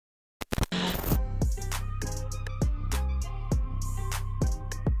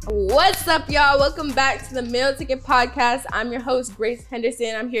What's up, y'all? Welcome back to the Meal Ticket Podcast. I'm your host, Grace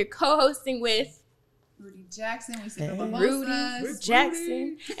Henderson. I'm here co-hosting with Rudy Jackson. We see the Rudy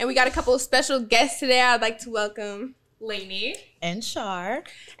Jackson. And we got a couple of special guests today. I'd like to welcome Lanie and Char.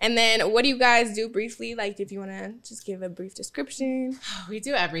 And then what do you guys do briefly? Like, if you want to just give a brief description. We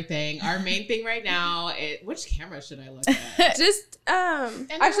do everything. Our main thing right now which camera should I look at? Just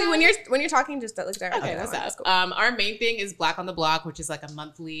actually when you're talking, just look there. Okay, that's cool. Our main thing is Black on the Block, which is like a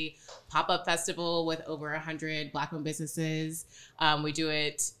monthly pop-up festival with over 100 Black-owned businesses. We do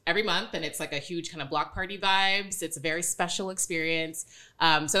it every month, and it's like a huge kind of block party vibes. It's a very special experience.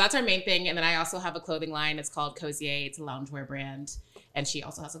 So that's our main thing. And then I also have a clothing line. It's called Cozier. It's a loungewear brand. And she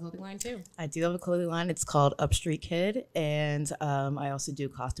also has a clothing line too. I do have a clothing line. It's called Upstreet Kid. And I also do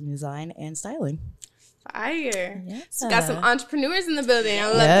costume design and styling. Fire. Yes. So got some entrepreneurs in the building. I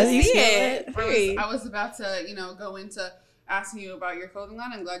love to see it. I was about to, go into asking you about your clothing line.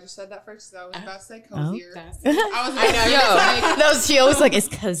 I'm glad you said that first, because I was about to say cozier. She always like, it's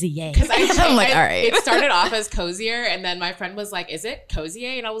Cozier. Because I'm like, all right. It started off as Cozier, and then my friend was like, is it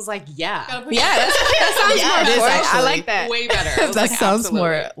Cozier? And I was like, yeah. That sounds more I like that. Way better. That sounds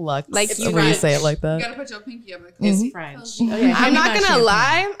more luxe. Like when you say it like that. You gotta put your pinky up. Like, it's French. I'm not gonna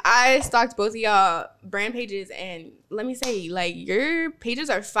lie. I stalked both of y'all brand pages, and let me say, like, your pages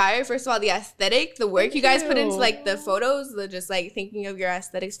are fire. First of all, the aesthetic, the work you guys put into like the photos, the just like thinking of your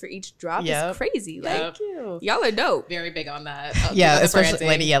aesthetics for each drop is crazy. Like, y'all are dope. Very big on that. Especially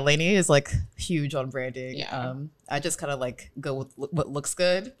Lanie. Yeah, Lanie is like huge on branding. Yeah. I just kind of like go with what looks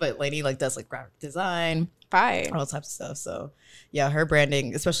good, but Lanie like does like graphic design, fire, all types of stuff. So yeah, her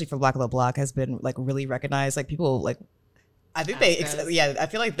branding, especially for Black on the Block, has been like really recognized. Like people like. I think I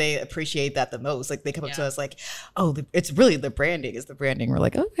feel like they appreciate that the most. Like they come up to us like, oh, it's really the branding is the branding. We're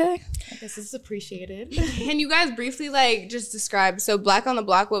like, okay, I guess it's appreciated. Can you guys briefly like just describe, so Black on the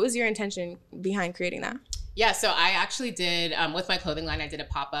Block, what was your intention behind creating that? Yeah, so I actually did, with my clothing line, I did a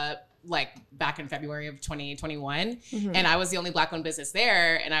pop-up like back in February of 2021. And I was the only Black-owned business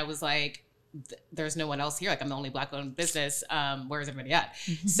there. And I was like, there's no one else here. Like, I'm the only Black-owned business. Where's everybody at?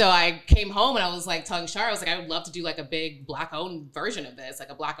 So I came home and I was like telling Char, I was like, I would love to do like a big Black-owned version of this, like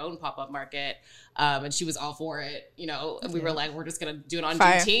a Black-owned pop-up market. And she was all for it, And we were like, we're just gonna do it on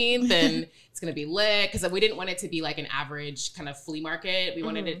Juneteenth, and it's gonna be lit, because we didn't want it to be like an average kind of flea market. We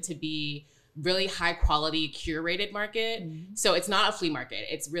wanted it to be really high quality curated market. So it's not a flea market.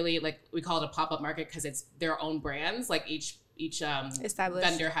 It's really like, we call it a pop-up market because it's their own brands. Like each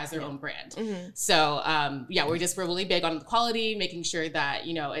vendor has their own brand. So we're really big on the quality, making sure that,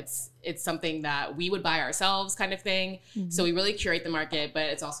 it's something that we would buy ourselves kind of thing. So we really curate the market, but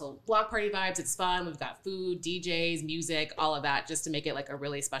it's also block party vibes. It's fun. We've got food, DJs, music, all of that, just to make it like a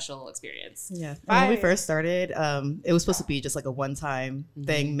really special experience. Yeah. When we first started, it was supposed to be just like a one-time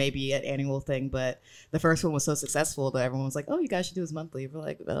thing, maybe an annual thing, but the first one was so successful that everyone was like, oh, you guys should do this monthly. We're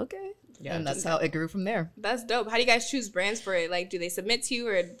like, okay. Yeah, and that's how it grew from there. That's dope. How do you guys choose brands for it? Like, do they submit to you,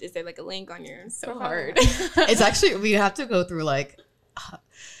 or is there like a link on your so hard? It's actually, we have to go through like,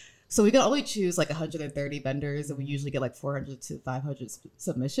 so we can only choose like 130 vendors, and we usually get like 400 to 500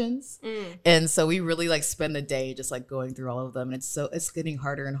 submissions. And so we really like spend the day just like going through all of them. And it's getting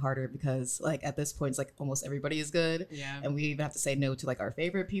harder and harder, because like at this point, it's like almost everybody is good. Yeah. And we even have to say no to like our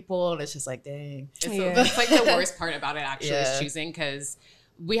favorite people. And it's just like, dang. It's like the worst part about it actually is choosing, because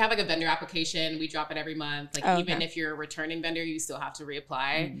we have like a vendor application. We drop it every month. Like even if you're a returning vendor, you still have to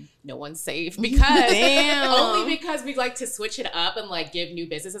reapply. No one's safe, because only because we like to switch it up and like give new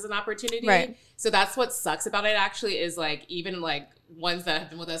businesses an opportunity. Right. So that's what sucks about it actually, is like even like ones that have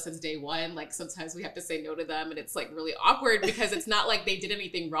been with us since day one, like sometimes we have to say no to them, and it's like really awkward, because it's not like they did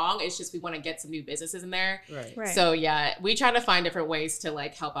anything wrong. It's just we want to get some new businesses in there. Right. So yeah, we try to find different ways to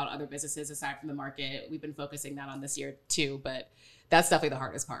like help out other businesses aside from the market. We've been focusing that on this year too, but that's definitely the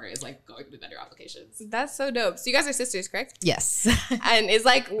hardest part, is like going through vendor applications. That's so dope. So you guys are sisters, correct? Yes. And is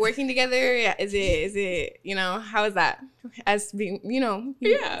like working together, is it, how is that? As being,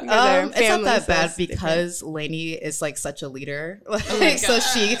 it's not that bad, because Lanie is like such a leader. So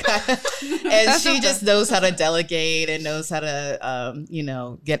she she just knows how to delegate and knows how to,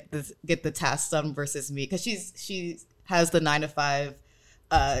 get the tasks done, versus me, because she has the 9 to 5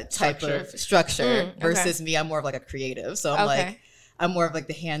 type of structure versus me. I'm more of like a creative. So I'm more of like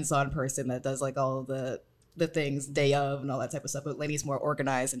the hands-on person that does like all of the things day of and all that type of stuff. But Lanie's more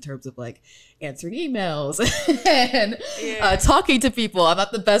organized in terms of like answering emails and talking to people. I'm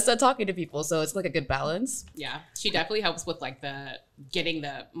not the best at talking to people, so it's like a good balance. Yeah, she definitely helps with like the getting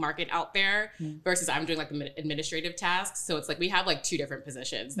the market out there versus I'm doing like the administrative tasks. So it's like we have like 2 different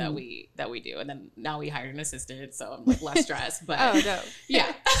positions that we do, and then now we hired an assistant, so I'm like less stressed. But dope.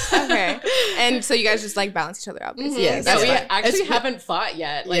 Yeah. Okay. And so you guys just like balance each other out. Yes. So we actually haven't fought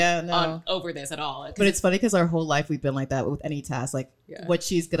yet, like no. over this at all. But it's funny because our whole life we've been like that with any task. Like what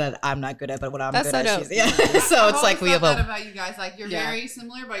she's good at, I'm not good at, but what I'm good at, she's so it's like we have that about you guys. Like you're very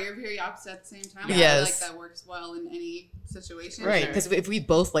similar, but you're very opposite at the same time. Yes. I feel like that works well in any situation. Right. Because if we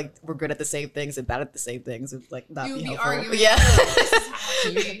both like we're good at the same things and bad at the same things, it's like not be helpful. Arguing. Yeah. This is how it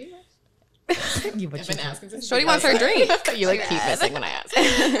should be. Shorty wants her drink. You like keep missing when I ask.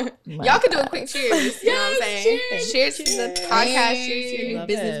 Y'all can do a quick cheers. You know what I'm saying? Cheers to the podcast. Cheers to your new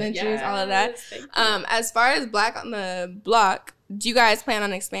business ventures. All of that. As far as Black on the Block, do you guys plan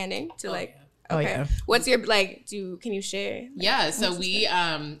on expanding to like? Oh, yeah. What's your like? Can you share? Yeah. So we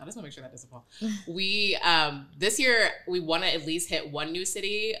I just want to make sure that doesn't fall. We this year we want to at least hit 1 new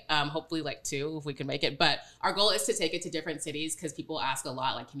city. Hopefully like 2 if we can make it. But our goal is to take it to different cities because people ask a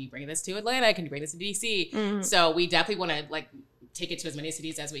lot. Like, can you bring this to Atlanta? Can you bring this to DC? So we definitely want to like take it to as many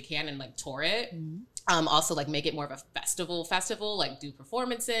cities as we can and like tour it. Also like make it more of a festival, like do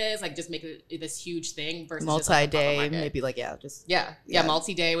performances, like just make it this huge thing versus multi-day, just, like, maybe like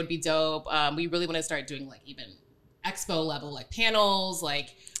multi-day would be dope. We really want to start doing like even expo level like panels,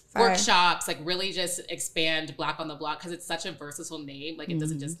 like workshops, like really just expand Black on the Block because it's such a versatile name. Like it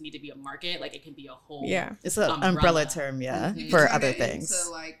doesn't just need to be a market, like it can be a whole it's an umbrella term for other things.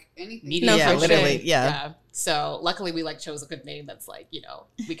 Into, like anything. Media, literally, So luckily we like chose a good name that's like, you know,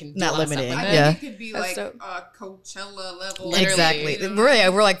 we can not limiting. I think it could be like Coachella level. Literally. Exactly. You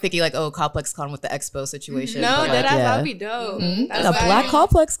know? We're like thinking like, oh, Complex Con with the expo situation. No, that'd be dope. That's a Black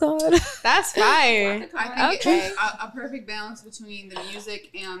Complex Con. That's fire. I think a perfect balance between the music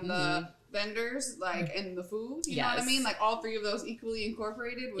and the vendors, like, and the food. You know what I mean? Like all 3 of those equally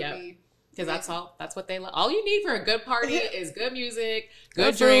incorporated would be. Because that's what they love. All you need for a good party is good music,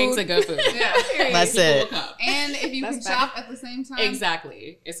 good drinks, and good food. That's it. And if you can shop at the same time.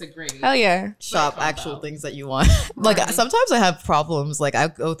 Exactly. It's a great shop actual things that you want. Like sometimes I have problems. Like I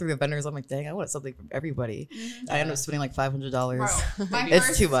go through the vendors, I'm like, dang, I want something from everybody. I end up spending like $500.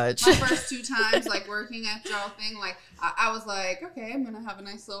 It's too much. My first 2 times like working at y'all thing, like I was like, okay, I'm gonna have a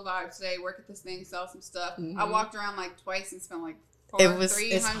nice little vibe today, work at this thing, sell some stuff. I walked around like twice and spent like it's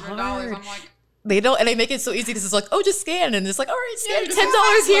 $300. hard. I'm like, they don't, and they make it so easy because it's like, oh, just scan, and it's like, all right, scan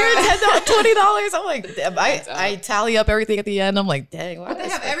 $10 here, $20. I'm like, damn, I tally up everything at the end. I'm like, dang, but they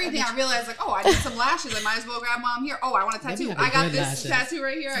have everything. I realized like, oh, I need some lashes. I might as well grab mom here. Oh, I want a tattoo. I got this tattoo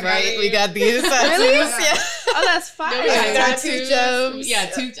right here. We got these tattoos. Really? Oh, that's fine. Tooth gems. Yeah,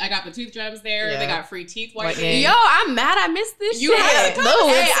 I got the tooth gems there. They got free teeth whitening. Yo, I'm mad I missed this shit.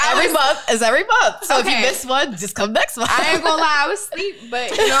 It's every month. So if you miss one, just come next month. I ain't gonna lie, I was asleep, but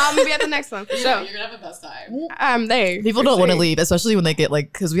you know I'm gonna be at the next one for sure. You're gonna have the best time. I'm there. People don't want to leave, especially when they get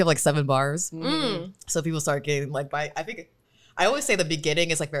like, because we have like 7 bars. So people start getting like, I think I always say the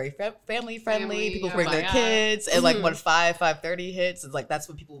beginning is like very family friendly. People bring their kids, and like when 5:30 hits, it's like that's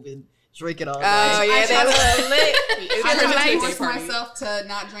when people have been drinking all night. Oh yeah, they were lit. I try to force myself to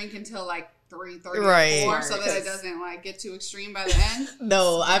not drink until like 3:30 so that it doesn't like get too extreme by the end.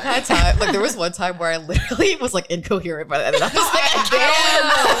 No, I've had time. Like there was one time where I literally was like incoherent by the end. And I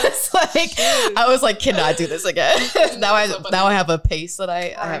was like, I was like, cannot do this again. now I have a pace that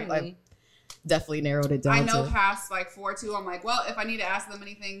I definitely narrowed it down. I know past like 4-2, I'm like, well, if I need to ask them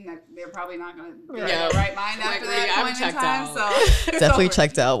anything, they're probably not gonna be in the right mind after that point in time. So definitely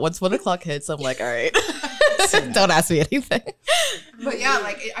checked out. Once 1 o'clock hits, I'm like, all right, don't ask me anything. But yeah,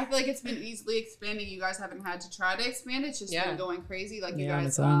 like I feel like it's been easily expanding. You guys haven't had to try to expand it. It's just been going crazy. Like you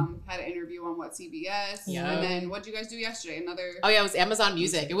guys had an interview on CBS. And then what did you guys do yesterday? It was Amazon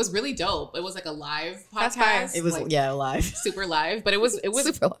Music. It was really dope. It was like a live podcast. It was like, live. Super live. But it was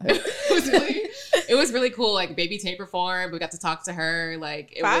super live. It was really cool. Like Baby Tate performed. We got to talk to her.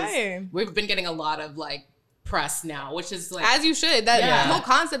 Like we've been getting a lot of like press now, which is like as you should. That whole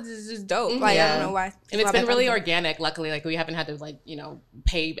concept is just dope. Like I don't know why. And it's been really organic. Luckily, like we haven't had to like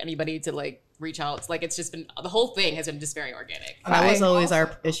pay anybody to like reach out. It's like it's just been the whole thing has been just very organic. And that was always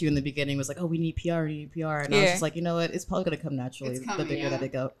our issue in the beginning. Was like, oh, we need PR, and I was just like, you know what? It's probably gonna come naturally. The bigger that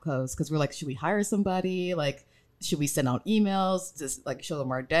it goes, because we're like, should we hire somebody? Like, should we send out emails just like show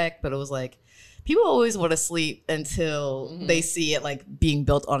them our deck? But it was like, people always want to sleep until they see it like being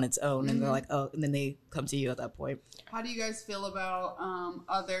built on its own, and they're like, oh, and then they come to you at that point. How do you guys feel about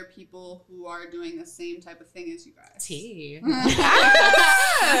other people who are doing the same type of thing as you guys?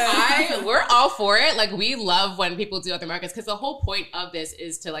 We're all for it. Like we love when people do other markets because the whole point of this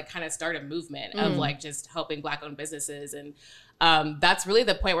is to like kind of start a movement of like just helping Black owned businesses and that's really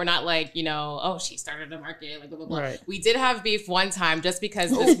the point. We're not like, you know, oh, she started a market, like blah, blah, blah. Right. We did have beef one time just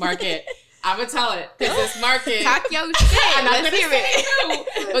because this market, I'm gonna tell it, because this market, talk your shit. I'm not gonna say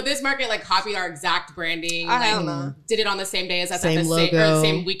it. But this market like copied our exact branding, did it on the same day as us, at the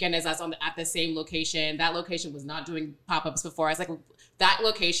same weekend as us at the same location. That location was not doing pop-ups before. I was like, that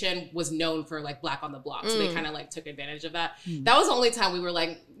location was known for like Black on the Block, so they kind of like took advantage of that. That was the only time we were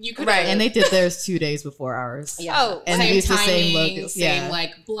like, you could and they did theirs 2 days before ours. Yeah. Oh, and same used timing, the same logo, same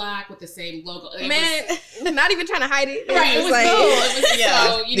like Black with the same logo. Man, not even trying to hide it. Right, it was like,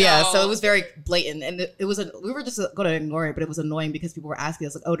 so, you know. So it was very blatant, and it was we were just going to ignore it, but it was annoying because people were asking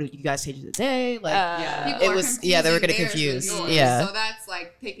us like, "Oh, did you guys change it today?" Like, it was they were getting confused. So that's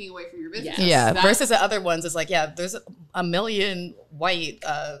like taking away from your business. Versus the other ones, it's like there's a million white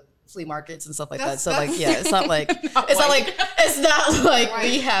flea markets and stuff like that. So like, it's not like it's not like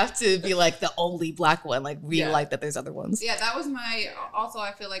we have to be like the only Black one. Like we like that there's other ones. Yeah, that was also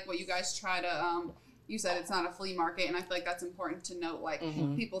I feel like what you guys try to you said it's not a flea market, and I feel like that's important to note. Like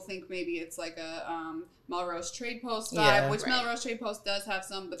people think maybe it's like a Melrose Trade Post vibe, which Melrose Trade Post does have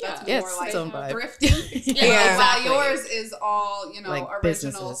some, but that's more like thrifty. While yours is all, you know, like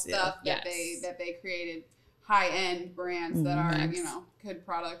original stuff that they created. High-end brands that are, you know, good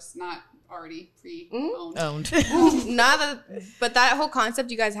products, not already pre-owned. But that whole concept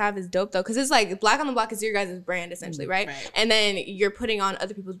you guys have is dope though, because it's like Black on the Block is your guys' brand essentially, right? And then you're putting on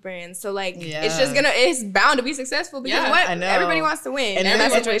other people's brands, so like it's bound to be successful because what everybody wants to win, and in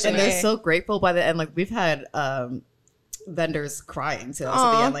that situation, and they're so grateful by the end. Like we've had vendors crying to us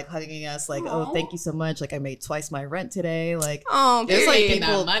at the end, like hugging us, like, "Oh, thank you so much! Like I made twice my rent today." Like, there's like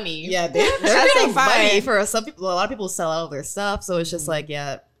people money. Yeah, they're getting money for some people. A lot of people sell out of their stuff, so it's just like,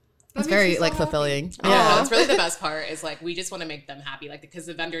 it's very like fulfilling. Yeah, it's really the best part is like we just want to make them happy, like because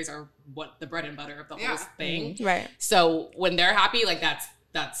the vendors are what the bread and butter of the whole thing, right? So when they're happy, like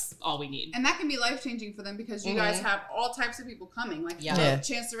that's all we need. And that can be life-changing for them because you guys have all types of people coming. Like,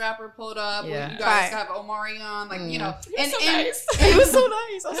 Chance the Rapper pulled up. You guys have Omari on. Like, you know. And nice. It was so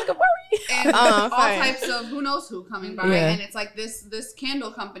nice. I was like, Omari. And all types of who knows who coming by. And it's like this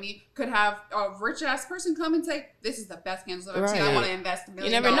candle company could have a rich-ass person come and say, this is the best candles I've ever seen. I want to invest $1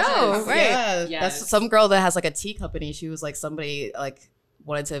 million. You never know. Right. Yeah. That's some girl that has like a tea company. She was like somebody like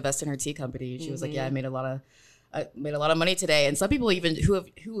wanted to invest in her tea company. She was like, I made a lot of money today. And some people even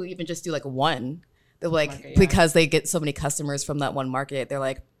who even just do like one, they're like, because they get so many customers from that one market, they're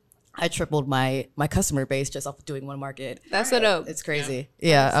like, I tripled my customer base just off of doing one market. That's so dope. It's crazy.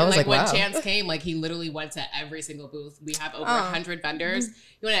 Yeah, I was like, when wow. Chance came, like he literally went to every single booth. We have over 100 vendors.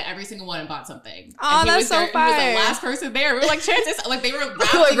 He went to every single one and bought something. Oh, that's so fun. He was the last person there. We were like, Chance is like they were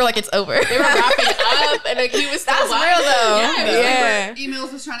wrapping. We're like, it's over. They were wrapping up, and like he was still real though. Yeah.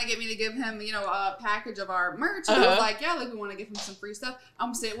 Emails was trying to get me to give him, you know, a package of our merch. And I was like, yeah, like we want to give him some free stuff.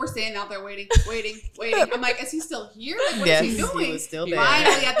 We're standing out there waiting. I'm like, is he still here? Like, what is he doing? He was still there.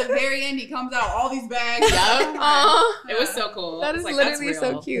 Finally, at the very end, he comes out all these bags. It was so cool. That is like, literally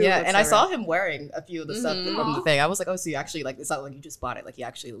so cute. Yeah, and I saw him wearing a few of the stuff from the thing. I was like, oh, so you actually like, it's not like you just bought it. Like he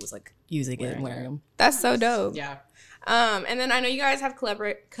actually was like using it and wearing them. That's so dope. Yeah. And then I know you guys have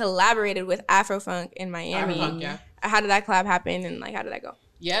collaborated with Afrofunk in Miami. Afrofunk, yeah. How did that collab happen and like how did that go?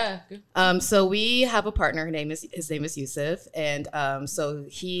 Yeah. So we have a partner. His name is Yusuf, and so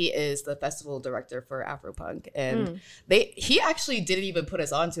he is the festival director for Afropunk, and he actually didn't even put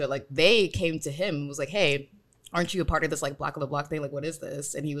us onto it. Like they came to him and was like, "Hey, aren't you a part of this like Black on the Block thing? Like, what is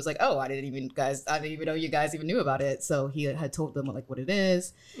this?" And he was like, "Oh, I didn't even know you guys even knew about it." So he had told them like what it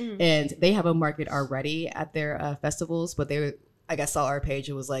is, and they have a market already at their festivals, but they I guess saw our page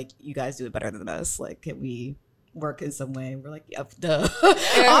and was like, "You guys do it better than us. Like, can we work in some way?" And we're like, "Yep, duh.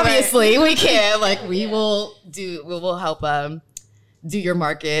 Obviously we can. Like, we will help do your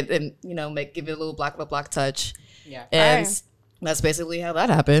market and, you know, give it a little Black on the Block touch." Yeah. And that's basically how that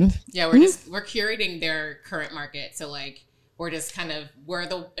happened. Yeah, we're curating their current market. So like we're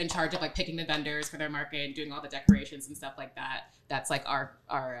in charge of like picking the vendors for their market and doing all the decorations and stuff like that. That's like our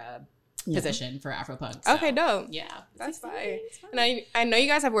position for Afropunk. So, okay, dope. Yeah. That's fine. And I know you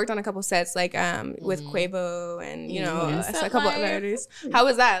guys have worked on a couple sets like with Quavo and, you know, a couple other artists. How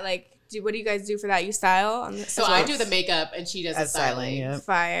was that? Like, what do you guys do for that? You style? So I do the makeup and she does the styling. Yeah.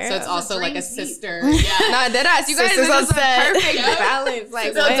 Fire. So it's also like a sister. Yeah. No, deadass. You guys are the perfect balance.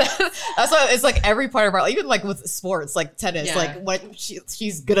 Like, that's why it's like every part of our, even like with sports, like tennis, like what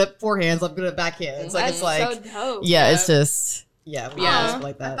she's good at forehands, I'm good at backhands. Like, it's like, so dope. Yeah, it's just. Yeah,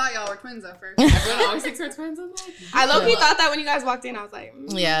 like that. I thought y'all were twins at first. Everyone always thinks we're twins. I low-key thought that when you guys walked in. I was like,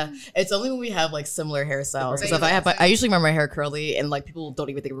 yeah. It's only when we have like similar hairstyles. Because I usually wear my hair curly, and like people don't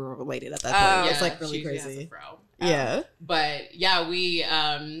even think we're related at that point. It's like really crazy. Yeah. But yeah, we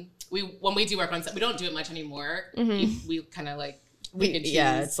when we do work on set, we don't do it much anymore. We kind of like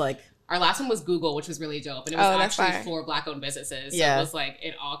it's like our last one was Google, which was really dope, and it was actually for Black-owned businesses. So it was like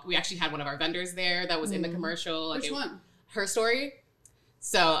we actually had one of our vendors there that was in the commercial. Like Which one? Her Story.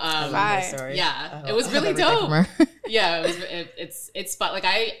 So yeah, it was really dope. Yeah, it's fun. Like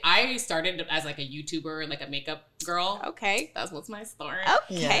I started as like a YouTuber and like a makeup girl. Okay, that was my story.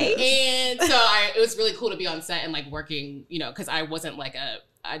 Okay, and so it was really cool to be on set and like working, you know, because I wasn't like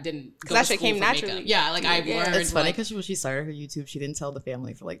I didn't go to school came for naturally. Makeup. Yeah, like I learned. It's funny because when she started her YouTube, she didn't tell the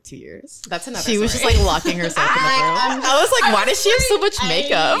family for like 2 years. That's another. She was just like locking herself in the room. I was like, why does she have so much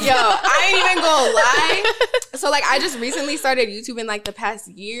makeup? Yo, I ain't even gonna lie. So like, I just recently started YouTube in like the past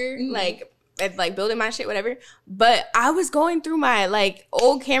year, like building my shit, whatever. But I was going through my like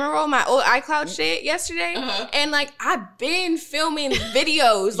old camera roll, my old iCloud shit yesterday, and like I've been filming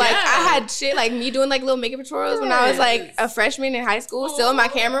videos. Like I had shit like me doing like little makeup tutorials when I was like a freshman in high school, still in my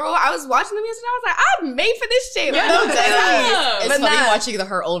camera roll. I was watching them yesterday. I was like, I'm made for this shit. It's funny watching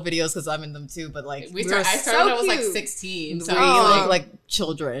her old videos because I'm in them too. But like I started when I was like 16, so we look like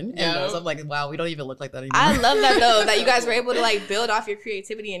children. And I'm like, wow, we don't even look like that anymore. I love that though, that you guys were able to like build off your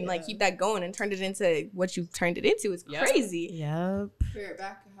creativity and like keep that going and turned it into what you turned it into. Is crazy. Yep. Be right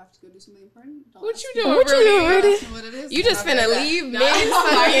back. I have to go do something important. What you doing, Rudy? You just finna leave mid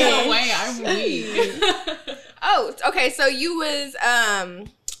fucking way. I'm weak. Oh, okay. So you was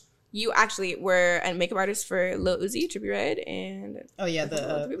you actually were a makeup artist for Lil Uzi, Trippie Redd, and I did the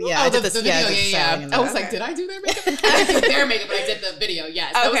the video. I was like, did I do their makeup? I did their makeup, but I did the video.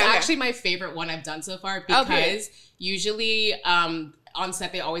 Yes, that was actually my favorite one I've done so far because usually on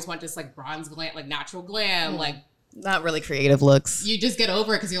set they always want this like bronze glam, like natural glam, like not really creative looks. You just get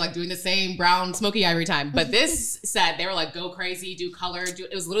over it because you're like doing the same brown smoky eye every time. But this set, they were like, go crazy, do color.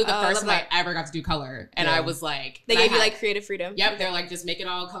 It was literally the first time I ever got to do color. And I was like... They gave you like creative freedom. Yep. They're like, just make it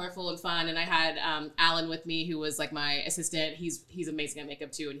all colorful and fun. And I had Alan with me, who was like my assistant. He's amazing at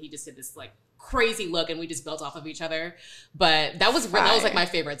makeup too. And he just did this like crazy look and we just built off of each other. But that was like my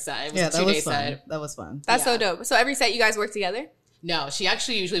favorite set. It was a 2-day set. That was fun. That's so dope. So every set you guys work together? No, she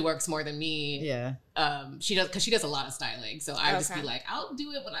actually usually works more than me. Yeah. She does, because she does a lot of styling. So I just be like, I'll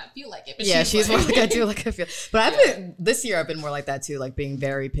do it when I feel like it. But she's more like I do like I feel. But this year I've been more like that too, like being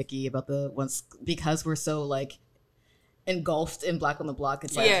very picky about the ones because we're so like engulfed in Black on the Block.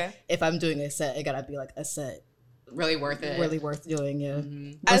 It's like if I'm doing a set, it gotta be like a set. Really worth it. Really worth doing, yeah.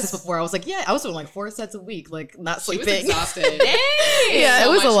 Versus before, I was like, I was doing like 4 sets a week, like not sleeping. She was exhausted. Dang. Yeah, so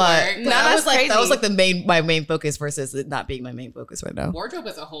it was a lot. That was like my main focus versus it not being my main focus right now. Wardrobe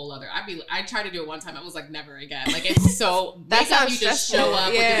is a whole other. I tried to do it one time. I was like, never again. Like it's so that sounds you just show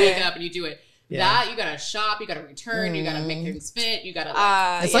up with your makeup and you do it. Yeah. That you gotta shop, you gotta return, you gotta make things fit, you gotta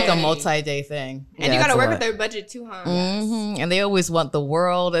it's like a multi-day thing. And you gotta work with their budget too, huh? And they always want the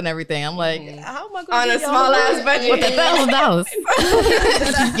world and everything. I'm like, how am I going on a small ass budget? With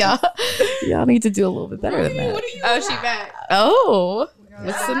 $1,000. Y'all need to do a little bit better than that. Oh, she back. Oh.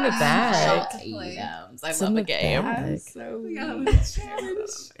 What's in the bag? I love the game.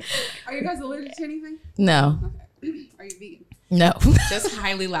 Are you guys allergic to anything? No. Okay. Are you vegan? No. Just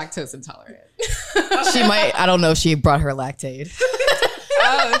highly lactose intolerant. She might. I don't know if she brought her Lactaid.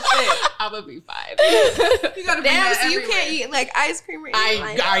 Oh shit! I'm gonna be fine. You gotta so you can't eat like ice cream or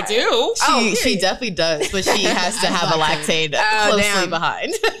anything I do. She definitely does, but she has to have a Lactaid closely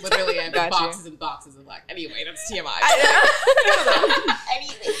behind. Literally, I have boxes and boxes of Lactaid. Anyway, that's TMI.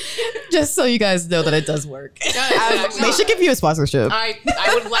 Anything. Just so you guys know that it does work. They should give you a sponsorship. I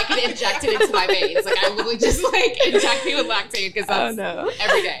would like it injected into my veins. Like I literally just like inject me with Lactaid because that's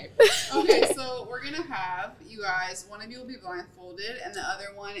every day. Okay, so we're gonna have you guys. One of you will be blindfolded, and the other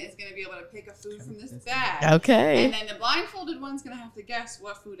one is gonna be able to pick a food from this bag. Okay. And then the blindfolded one's gonna have to guess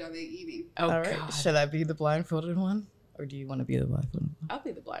what food are they eating. Oh, all right. God. Should I be the blindfolded one, or do you want to be the blindfolded one? I'll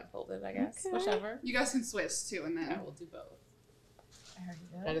be the blindfolded, I guess. Okay. Whichever. You guys can switch too, and then we'll do both.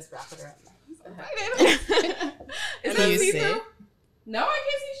 I just wrap it around. Is that see-through? No, I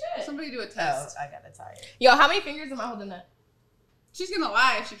can't see shit. Somebody do a test. I got tired. Yo, how many fingers am I holding up? She's gonna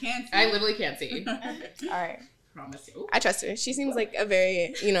lie if she can't see. I literally can't see. All right. Promise you. I trust her. She seems like a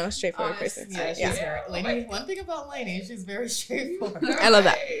very, straightforward person. Yeah, she's very. Lanie, one thing about Lanie, she's very straightforward. I love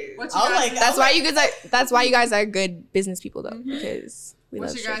that. That's why you guys are good business people though, because we love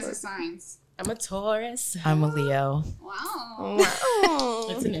What's your guys' signs? I'm a Taurus. I'm a Leo. Wow.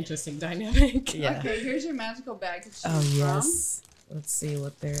 It's an interesting dynamic. Yeah. Okay, here's your magical bag to choose from. Yes. Let's see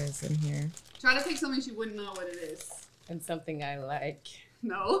what there is in here. Try to pick something she wouldn't know what it is. And something I like.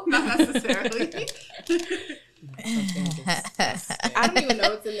 No, not necessarily. I don't even know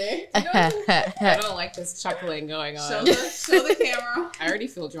what's in there. You know what's in there? I don't like this chuckling going on. Show the camera. I already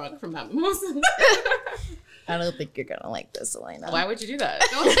feel drunk from that mimosa. I don't think you're gonna like this, Elena. Why would you do that?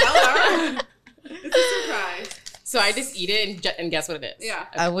 Don't tell her. It's a surprise. So I just eat it and guess what it is. Yeah.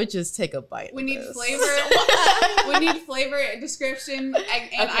 Okay. I would just take a bite. We need flavor. We need flavor, description,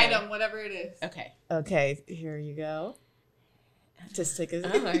 and item, whatever it is. Okay. Okay, here you go. Just take a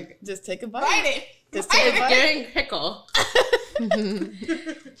just take a bite. Bite it. Just take a bite. Getting pickle.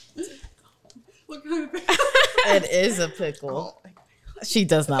 What kind of pickle? It is a pickle. She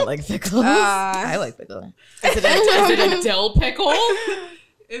does not like pickles. I like pickle. Is it a dill pickle?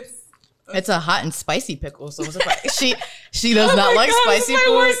 It's a hot and spicy pickle, so she does not like spicy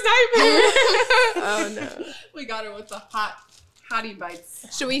food. Worst nightmare. Oh no. We got her with the hottie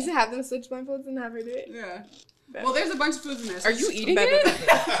bites. Should we have them switch blindfolds and have her do it? Yeah. Well, there's a bunch of foods in there. So Are you eating Bet. it?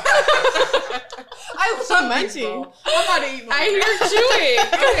 I love munching. people. I'm about to eat one. I hear chewing.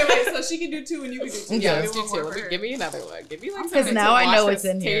 Okay, wait. So she can do two and you can do two. Yeah, Okay. let's do two. Give me another one. Give me like Because something now to I know wash what's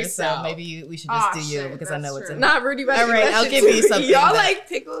in this here, taste so out. maybe we should just do you shit, because I know what's that's in true. there. Not Rudy, but All right, I'll give you something Y'all that- like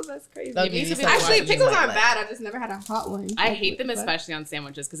pickles? That's crazy. I'll Give give me you something something Actually, you pickles might aren't like. bad. I just never had a hot one. I hate them, especially on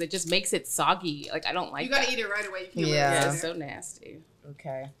sandwiches, because it just makes it soggy. Like I don't like. You gotta eat it right away. You can't Yeah. Yeah, wait. it's so nasty.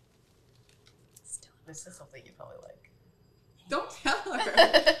 Okay. Still, this is something you probably like. Don't tell her.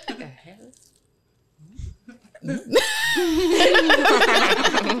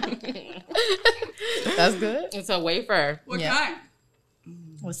 That's good. It's a wafer. What Yeah. kind?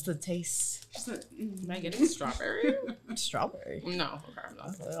 What's the taste? Just a- Am I getting strawberry? Strawberry. No. Okay, no.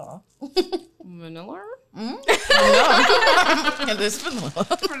 Not at all. Vanilla? No. And this vanilla.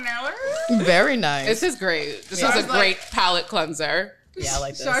 Vanilla? Very nice. This is great. This Yeah. is a great palate cleanser. Yeah, I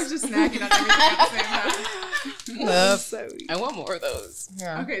like this. Char's just snacking on everything at the same time. So weird. I want more of those.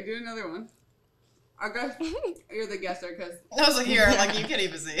 Yeah. Okay, do another one. I guess you're the guesser because I was like, here, like you can't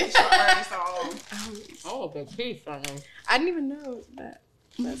even see. Char already saw all of them. Oh, a big piece. I didn't even know that.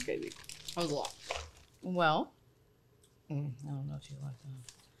 That's crazy. That was a lot. Well, I don't know if you like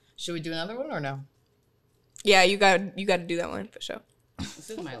that. Should we do another one or no? Yeah, you got to do that one for sure. This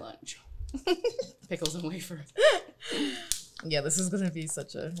is my lunch. Pickles and wafer. Yeah, this is gonna be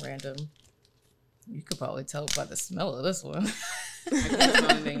such a random. You could probably tell by the smell of this one. I can't smell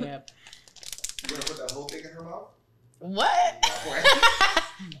anything yet. You gonna put that whole thing in her mouth? What?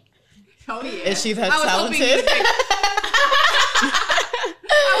 Oh yeah. Is she that I was hoping you talented? would pick-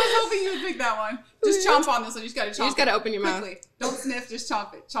 I was hoping you would pick that one. Just chomp on this one. You just gotta chomp. You just gotta open your mouth. quickly. Don't sniff. Just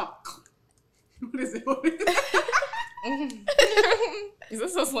chomp it. Chomp. What is it? What is it? Is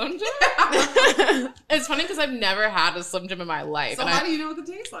this a Slim Jim? It's funny because I've never had a Slim Jim in my life. So how do you know what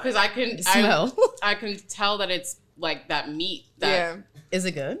the tastes like? Because I can Smell. I can tell that it's like that meat. That Yeah. Is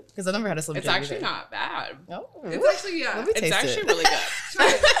it good? Because I never had a Slim It's Jim actually either. not bad. No. It's actually, yeah. Let me It's taste actually it. really good. Try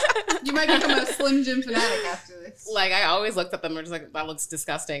it. You might become a Slim Jim fanatic after this. Like I always looked at them and was like, that looks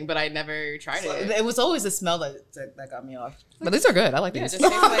disgusting, but I never tried it. It was always the smell that got me off. But these are good. I like Yeah, it these.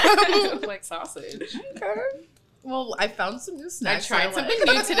 just tastes like sausage. Well, I found some new I snacks. tried that I something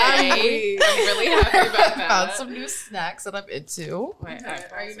like. new today. I'm really happy about I that. found some new snacks that I'm into. Okay.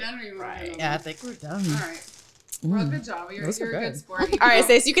 Are you done or you want to do Yeah, I think we're done. All right. Well, good job. You're Those are a good good. sport. All right,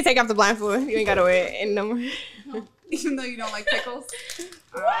 sis, you can take off the blindfold. You ain't got to wear it in no more. Even though you don't like pickles.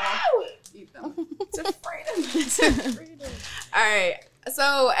 Eat them. All right.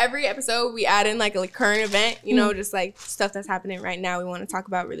 So every episode we add in like a current event, you know, just like stuff that's happening right now we want to talk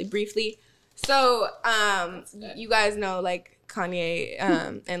about really briefly. So you guys know like Kanye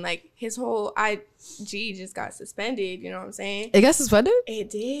and like his whole IG just got suspended, you know what I'm saying? It got suspended? It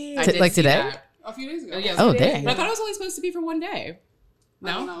did. I did Like see today? that. A few days ago. Yes, Oh, it did. dang. But I thought it was only supposed to be for one day.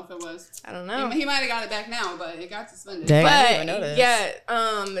 I don't No? know if it was. I don't know. He might have got it back now, but it got suspended. Dang, I didn't even But notice.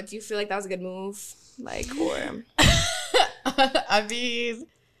 yeah, do you feel like that was a good move? Like, or I mean,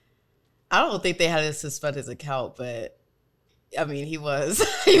 I don't think they had to suspend his account, but I mean, he was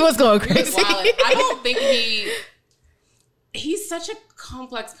going He was crazy. wildin'. I don't think he's such a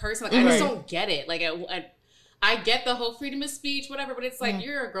complex person. Like I just don't get it. Like I get the whole freedom of speech, whatever, but it's like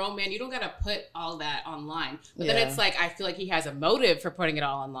you're a grown man. You don't gotta put all that online. But then Yeah. it's like I feel like he has a motive for putting it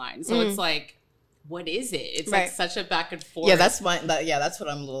all online. So it's like, what is it? It's like Right. such a back and forth. Yeah, that's what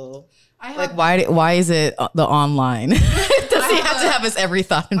I'm a little I like. have Why is it the online? Does he have to have his every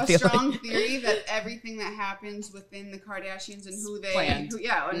thought and a feeling? strong theory that everything that happens within the Kardashians and who they Planned.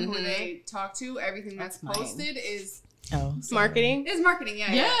 who they talk to, everything that's That's mine. posted is Oh, marketing? marketing.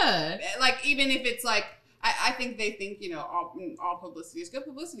 Yeah. Yeah. Like even if it's like I think they think, you know, all publicity is good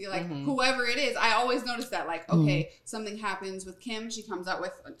publicity. Like, whoever it is, I always notice that. Like, okay, something happens with Kim, she comes out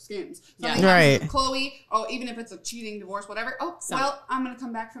with skins. Something happens with Chloe, even if it's a cheating, divorce, whatever. Well, I'm going to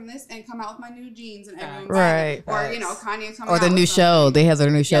come back from this and come out with my new jeans and everyone buys it. Or, you know, Kanye coming out or the new show. They have their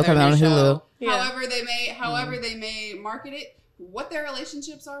new show coming out on Hulu. However they may market it. What their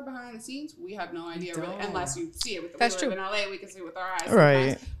relationships are behind the scenes, we have no idea really, unless you see it with the we live in LA, we can see it with our eyes.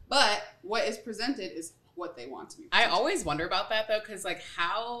 Right. But what is presented is what they want to be presented. I always wonder about that though, because like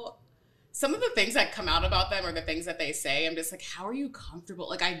how some of the things that come out about them or the things that they say, I'm just like, how are you comfortable?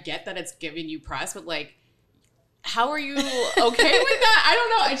 Like I get that it's giving you press, but like how are you okay with that? I don't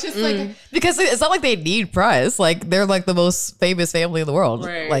know. It's just like because it's not like they need press. Like they're like the most famous family in the world.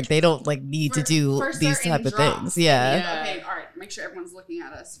 Right. Like they don't like need to do these type of things. Yeah. Okay. All right. Make sure everyone's looking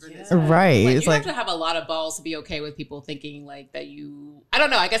at us for this. Right. Like, it's you have to have a lot of balls to be okay with people thinking like that you. I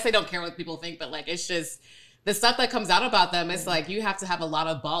don't know. I guess they don't care what people think, but like it's just the stuff that comes out about them. It's like you have to have a lot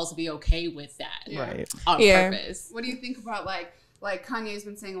of balls to be okay with that. Right. On purpose. What do you think about like Kanye's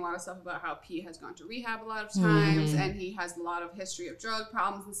been saying a lot of stuff about how P has gone to rehab a lot of times and he has a lot of history of drug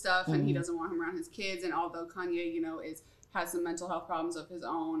problems and stuff and he doesn't want him around his kids. And although Kanye, you know, has some mental health problems of his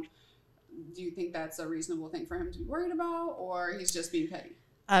own, do you think that's a reasonable thing for him to be worried about or he's just being petty?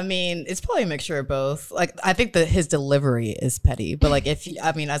 I mean, it's probably a mixture of both. Like, I think that his delivery is petty, but like,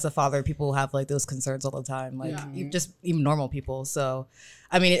 as a father, people have like those concerns all the time. Like, even normal people. So,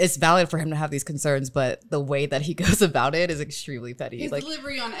 I mean, it's valid for him to have these concerns, but the way that he goes about it is extremely petty. His like,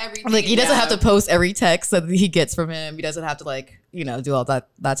 delivery on everything. Like, he doesn't have to post every text that he gets from him. He doesn't have to like, you know, do all that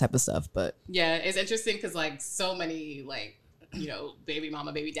type of stuff. But yeah, it's interesting because like so many like, you know, baby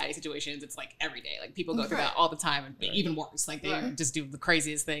mama, baby daddy situations, it's like every day. Like people go through that all the time and even worse. Like they just do the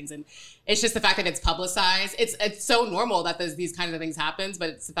craziest things. And it's just the fact that it's publicized. It's so normal that these kinds of things happens,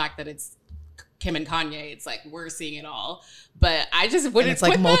 but it's the fact that it's Kim and Kanye. It's like we're seeing it all. But I just wouldn't. It's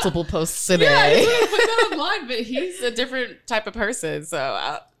like multiple posts a day. Yeah, I just wouldn't put that online. But he's a different type of person. So,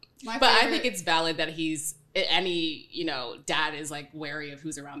 I think it's valid that any, you know, dad is like wary of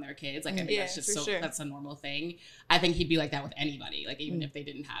who's around their kids. Like I think that's just that's a normal thing. I think he'd be like that with anybody. Like even if they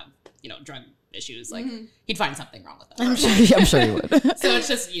didn't have, you know, drug issues, like he'd find something wrong with them. I'm sure he would. So it's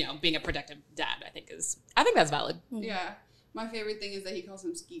just, you know, being a protective dad, I think that's valid. Yeah. My favorite thing is that he calls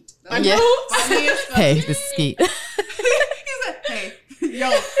him Skeet. Hey, this is Skeet. He's like, hey,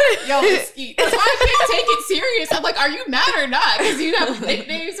 yo, Skeet. That's why I can't take it serious. I'm like, are you mad or not? Because you have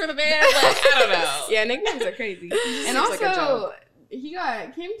nicknames for the man. Like, I don't know. Yeah, nicknames are crazy. And also, he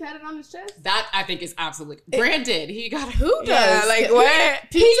got Kim tatted on his chest. That I think is absolutely branded. He got who does? Yeah, like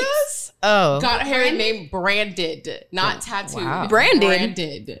what? Pizzas? Oh, got hair named Branded, not tattooed. Wow.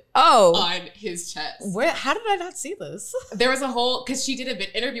 Branded. Oh, on his chest. How did I not see this? There was a whole because she did an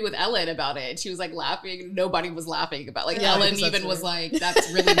interview with Ellen about it. She was like laughing. Nobody was laughing about Ellen even was like,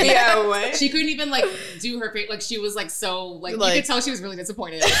 "That's really weird." Yeah, what? She couldn't even like do her face. Like she was like so like you could tell she was really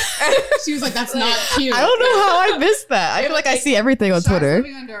disappointed. She was like, "That's not cute." I don't know how I missed that. I feel like I see everything on Twitter.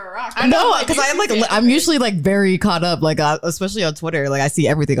 Under a rock. No, because I'm usually like very caught up, like especially on Twitter. Like I see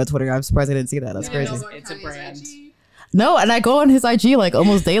everything on Twitter. I'm surprised I didn't see that. That's crazy. It's a brand. No, and I go on his IG like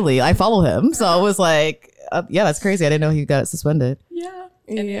almost daily. I follow him, so I was like, yeah, that's crazy. I didn't know he got suspended. Yeah,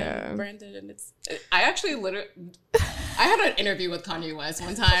 and branded, and it's. I actually I had an interview with Kanye West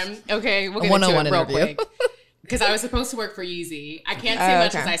one time. Okay, we'll get into it real quick. Because I was supposed to work for Yeezy. I can't say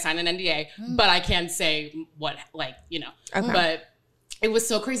much because I signed an NDA, but I can say what, like, you know. Okay. But it was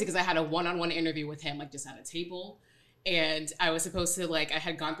so crazy because I had a one-on-one interview with him, like just at a table. And I was supposed to like, I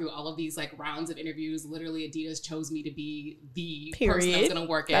had gone through all of these like rounds of interviews. Literally Adidas chose me to be the person I was going to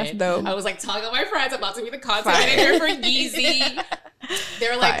work in. Dope. I was like telling all my friends I'm about to be the content manager for Yeezy. They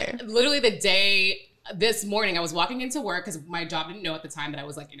were like, literally the day this morning I was walking into work because my job didn't know at the time that I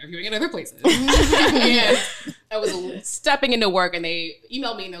was like interviewing at other places. And I was stepping into work and they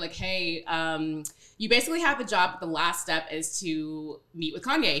emailed me and they're like, hey, you basically have the job, but the last step is to meet with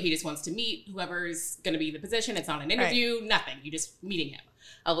Kanye. He just wants to meet whoever's going to be in the position. It's not an interview, nothing. You just meeting him.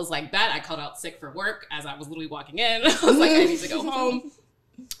 I was like, bet. I called out sick for work as I was literally walking in. I was like, I need to go home.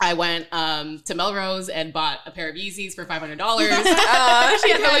 I went to Melrose and bought a pair of Yeezys for $500. She looked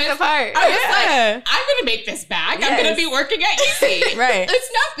the part. I was like, I'm going to make this back. Yes. I'm going to be working at Yeezy. Right.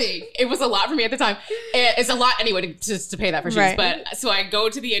 It's nothing. It was a lot for me at the time. It's a lot anyway just to pay that for shoes. Right. But so I go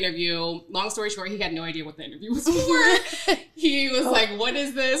to the interview. Long story short, he had no idea what the interview was for. He was like, what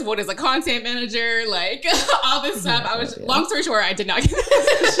is this? What is a content manager? Like all this stuff. Long story short, I did not get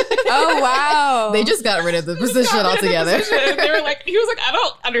the position. Oh, wow. They just got rid of the position altogether. They were like, he was like, I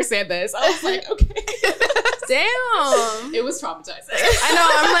don't understand this. I was like, okay. Damn. It was traumatizing. I know.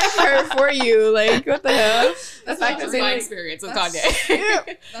 I'm like her for you. Like, what the hell? That's my experience with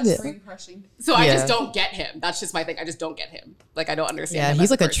Kanye. That's screen crushing. So I just don't get him. That's just my thing. I just don't get him. Like, I don't understand. Yeah,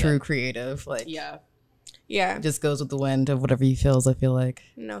 he's like a true creative. Like, yeah, just goes with the wind of whatever he feels. I feel like.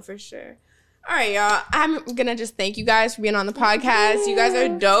 No, for sure. All right, y'all. I'm gonna just thank you guys for being on the podcast. You guys are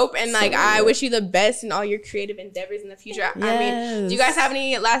dope, and like I wish you the best in all your creative endeavors in the future. Yes. I mean, do you guys have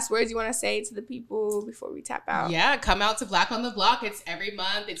any last words you want to say to the people before we tap out? Yeah, come out to Black on the Block. It's every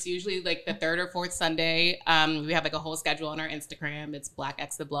month. It's usually like the 3rd or 4th Sunday. We have like a whole schedule on our Instagram. It's Black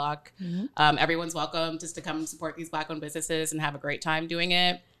X the Block. Everyone's welcome just to come and support these Black-owned businesses and have a great time doing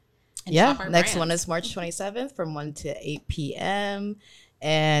it. Yeah, next one is March 27th from 1 to 8 p.m.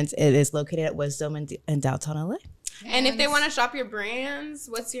 And it is located at Wisdom in downtown LA. And if they want to shop your brands,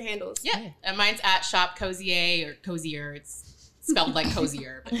 what's your handles? Yeah, and mine's at Shop Cozier or Cozier. It's spelled like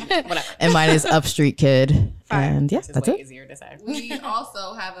Cozier, but whatever. And mine is Upstreet Kid. And yeah, that's it. Easier to say. We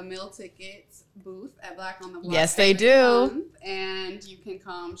also have a meal tickets booth at Black on the Block. Yes, they do. Month, and you can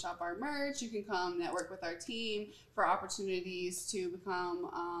come shop our merch. You can come network with our team for opportunities to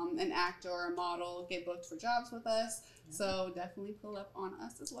become an actor or a model, get booked for jobs with us. So definitely pull up on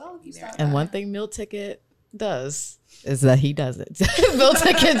us as well if you start. And one thing Meal Ticket does is that he does it. Meal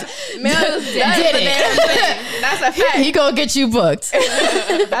Ticket did it. That's a fact. He gonna get you booked.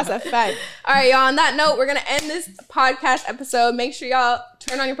 That's a fact. All right, y'all. On that note, we're gonna end this podcast episode. Make sure y'all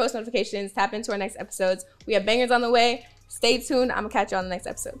turn on your post notifications. Tap into our next episodes. We have bangers on the way. Stay tuned. I'm gonna catch you on the next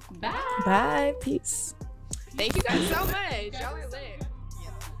episode. Bye. Bye. Peace. Thank you guys so much. Y'all are